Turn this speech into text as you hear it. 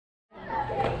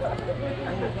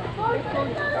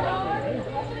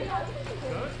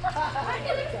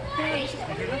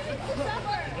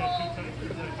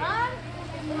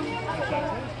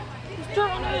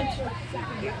Oh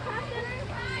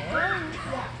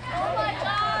my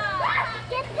God!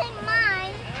 You pick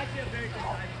mine.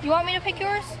 You want me to pick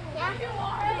yours? Yeah.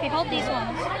 Okay, hold these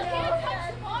ones.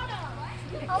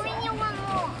 Oh, we need one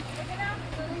more.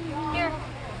 Here.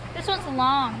 This one's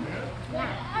long.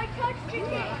 Yeah. I touched it.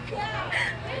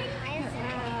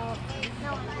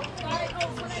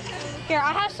 Here,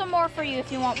 I have some more for you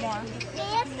if you want more.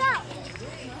 Yeah, let's go.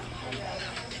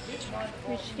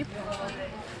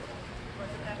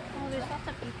 Oh, there's lots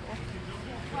of people.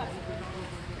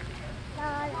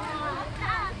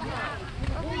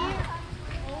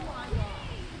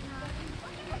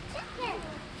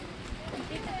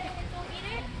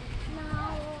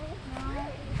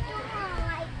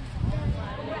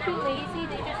 They're too lazy,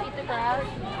 they just eat the grass.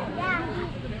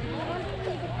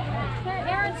 Here,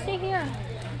 Aaron, stay here.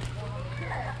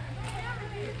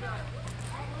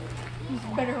 You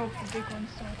better hope the big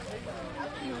ones don't.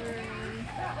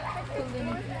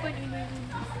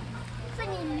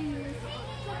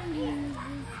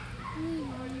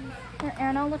 Here,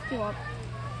 Aaron, I'll lift you up.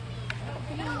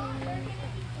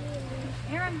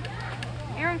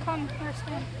 Aaron, come. Here,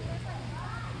 stand.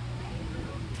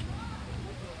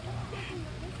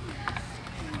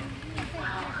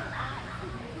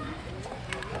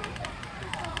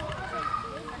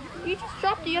 You just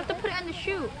dropped it. You have to put it in the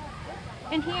chute.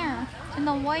 In here. In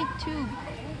the white tube.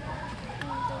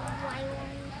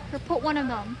 Or put one of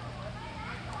them.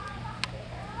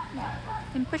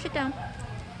 And push it down.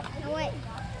 No, wait.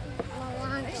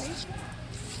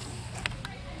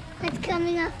 It's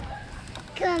coming up.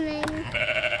 Coming.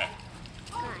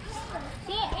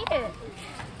 See, it ate it.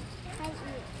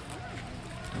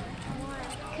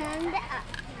 Come up.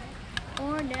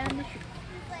 Or down the chute.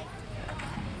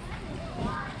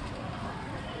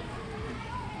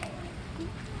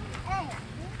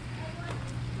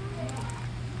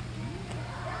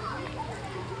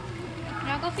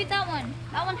 Now go feed that one.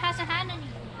 That one hasn't had any.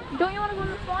 Don't you want to go to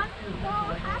the spawn?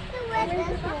 Well, after wear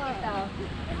this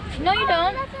one. No, you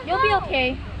don't. You'll be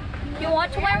okay. You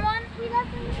want to wear one? He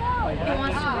doesn't go. He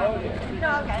wants to. No,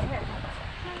 okay, here.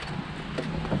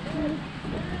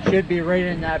 Should be right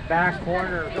in that back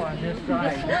corner on this This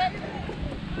side.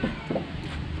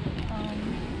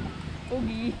 one?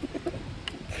 Oogie.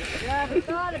 Yeah, I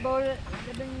thought about it.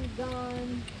 I've been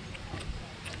gone.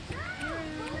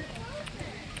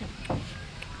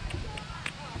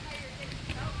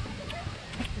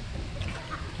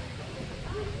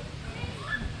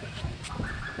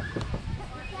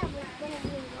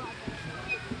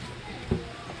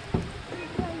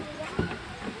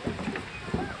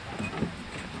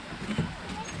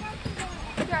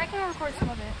 Here, I can record some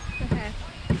of it. Okay.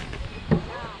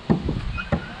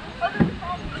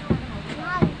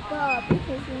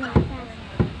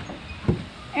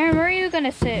 Aaron, where are you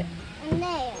gonna sit? In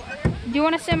there. Do you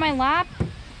want to sit in my lap?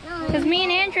 No. Because me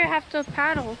and Andrew have to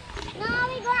paddle. No,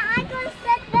 I'm gonna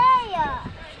sit there.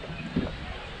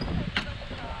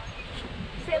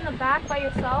 Sit in the back by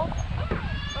yourself?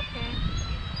 Okay.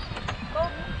 Go.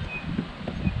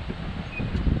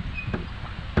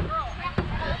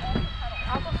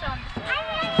 I'll go sit on this side. I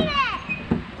made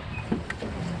it.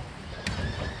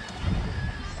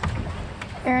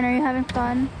 Aaron, are you having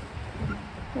fun?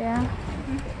 Yeah.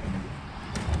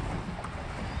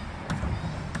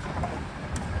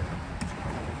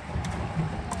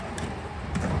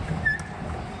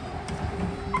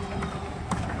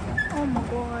 Oh my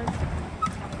God.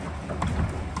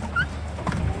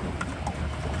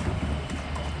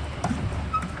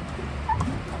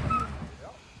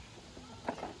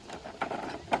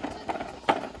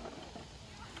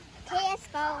 Okay, let's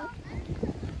go.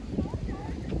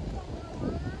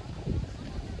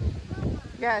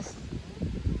 Yes.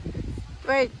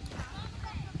 Wait.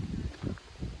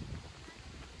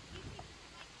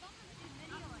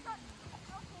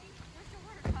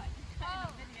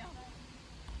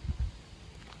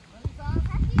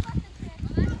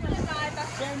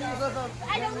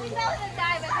 I don't know the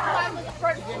dive, but mine was the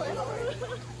first one.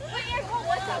 Wait, Nicole,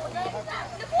 what's up?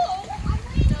 Nicole?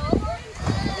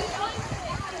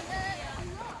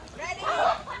 Ready?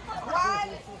 1,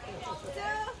 2,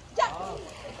 jump!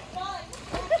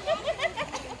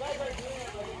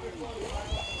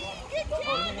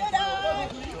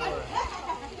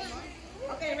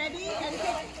 Okay, ready? And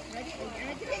kick. Ready?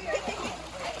 And kick.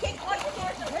 Kick on your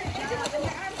torso.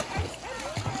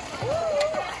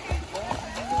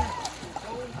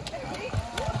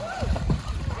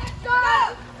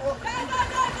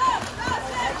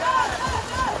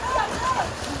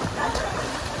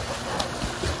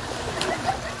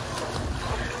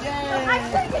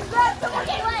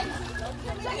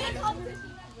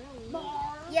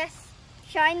 Yes,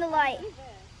 shine the light.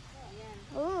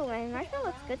 think that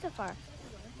looks good so far.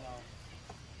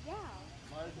 Yeah.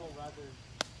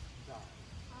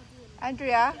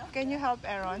 Andrea, can you help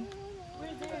Aaron?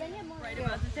 Right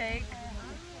about to take.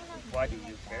 Why do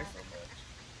you care so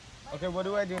much? Okay, what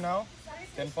do I do now?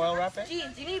 Tin foil wrap it?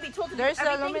 Jeans, you need to be told to There's do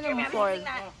everything. aluminum foil.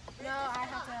 No, I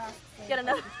have to get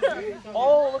another.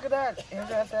 Oh, look at that.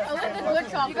 Andrea has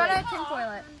that. You gotta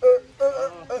tinfoil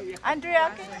it.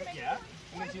 Andrea, Yeah?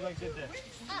 And then she likes it this.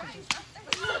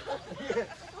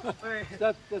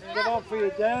 That's get off for your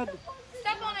dad.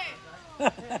 Step on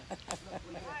it.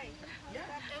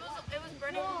 It was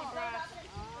burning on the grass.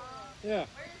 Yeah.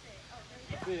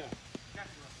 Yeah.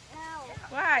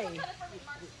 why?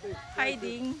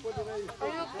 Hiding. Are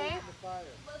you okay?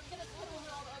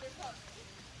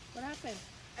 What happened?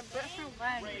 I burnt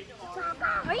my leg.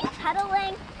 Are you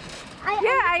pedaling?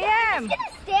 Yeah, I am. I'm just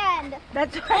gonna stand.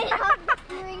 That's I why. have the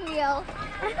steering wheel.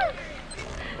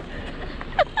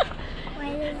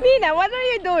 Nina, what are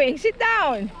you doing? Sit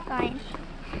down. Fine.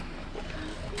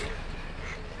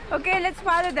 Okay, let's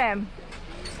follow them.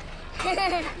 I think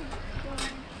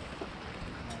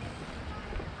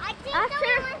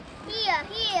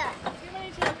here. Too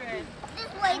many children.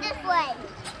 This way.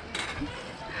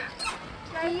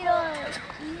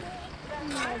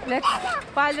 Let's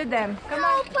follow them. Come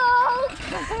on.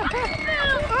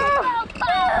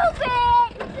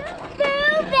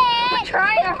 We're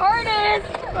trying our hardest.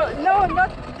 No,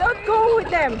 don't go with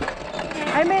them.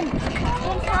 I mean,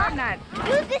 not.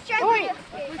 Use this Oi.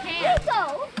 We can't.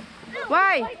 Go.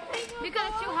 Why? Because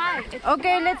it's too high.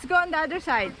 Okay, let's go on the other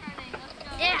side.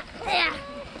 Yeah.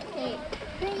 Okay.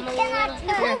 You cannot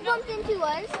turn. Bumped into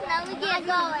us. Now we can't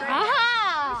go.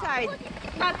 Aha! Side.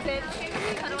 That's it.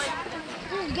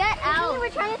 Just get out. We're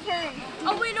trying to turn.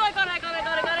 Oh wait, no, I got it. No,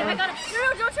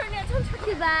 don't turn it. Don't turn it.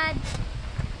 Too bad.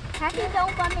 Happy,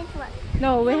 don't bump into us.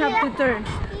 No, we have to turn.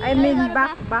 I mean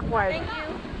backward. Thank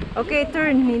you. Okay,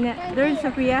 turn, Nina. Turn,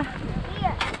 Sophia.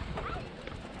 Here.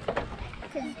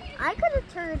 Because I could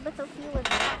have turned, but Sophia was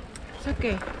back. It's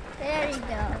okay. There you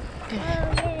go.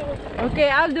 Okay,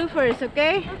 I'll do first,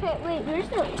 okay? Okay, wait,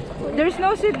 There's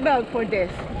no seatbelt for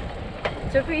this.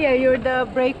 Sophia, you're the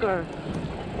breaker.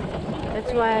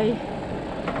 That's why.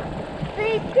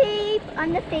 Beep, beep.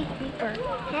 I'm the fake beeper.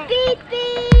 Beep,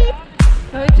 beep.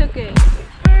 No, it's okay.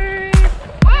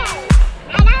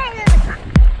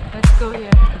 Let's go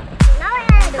here. Now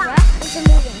we're at the car. It's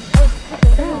moving.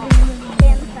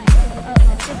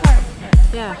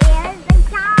 Yeah, Here's the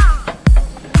car.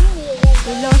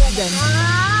 we lost them.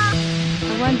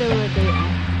 I wonder where they are.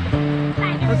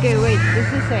 Okay, wait,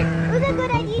 just a sec. It was a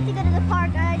good idea to go to the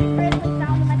park. I just heard the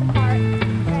sound at the park.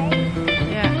 Right?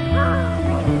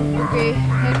 Yeah. Okay,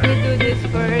 let me do this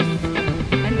first.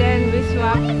 And then we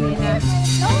swap, Nina.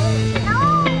 No.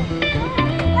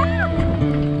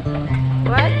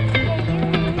 What?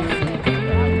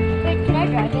 Wait, can I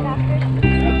drive it after?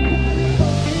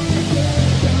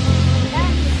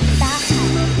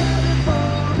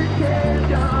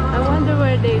 I wonder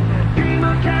where they are.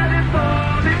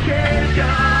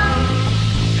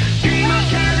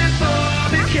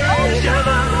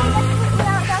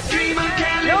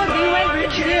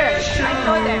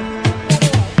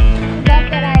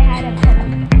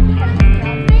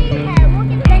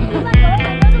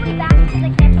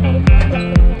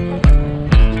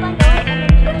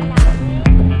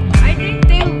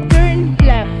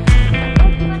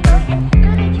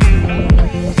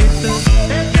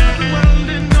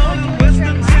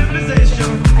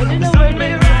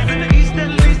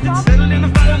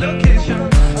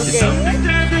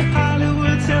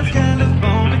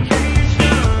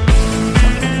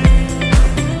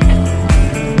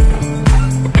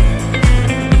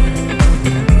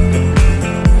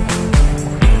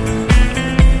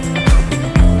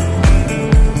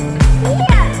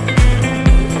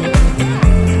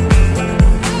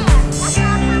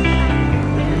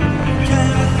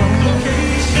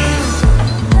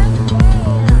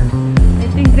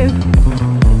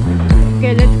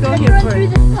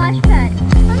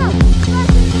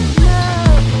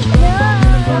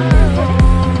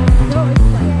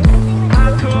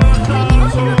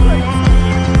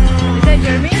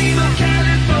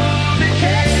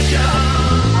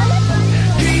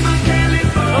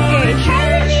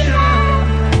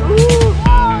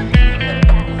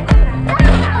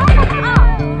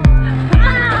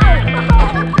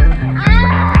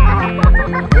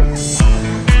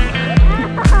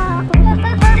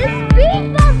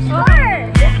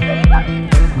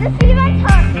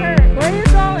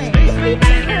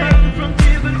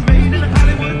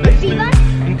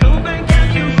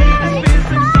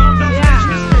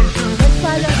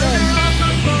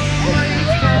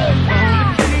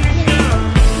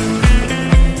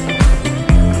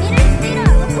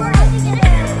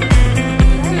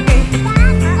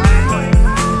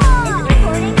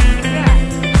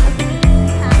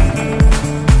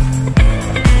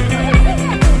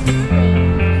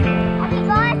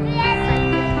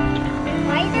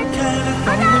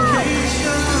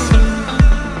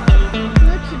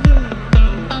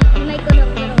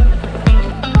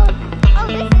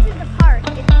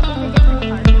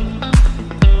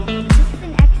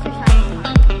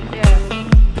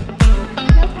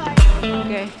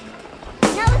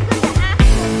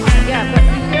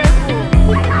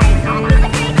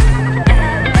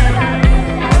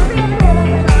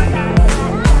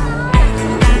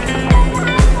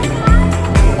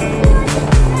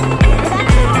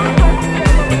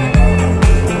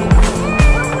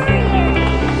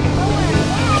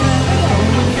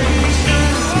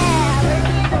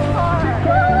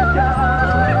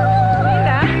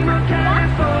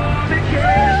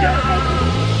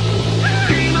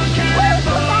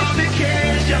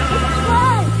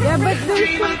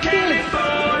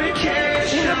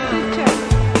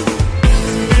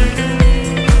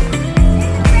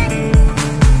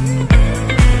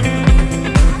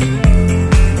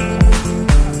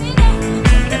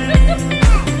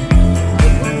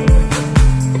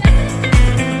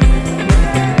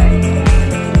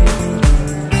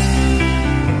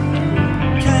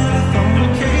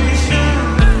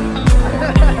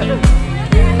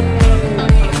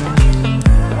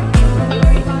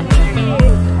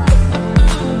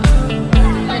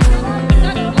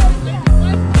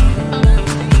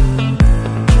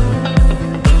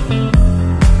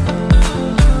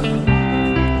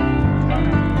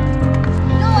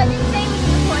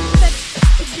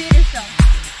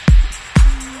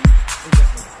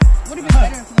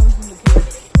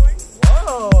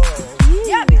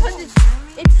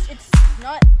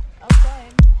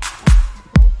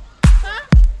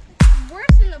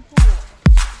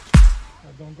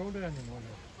 Don't go there anymore.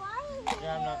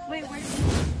 Yeah, I'm not. Wait,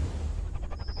 where?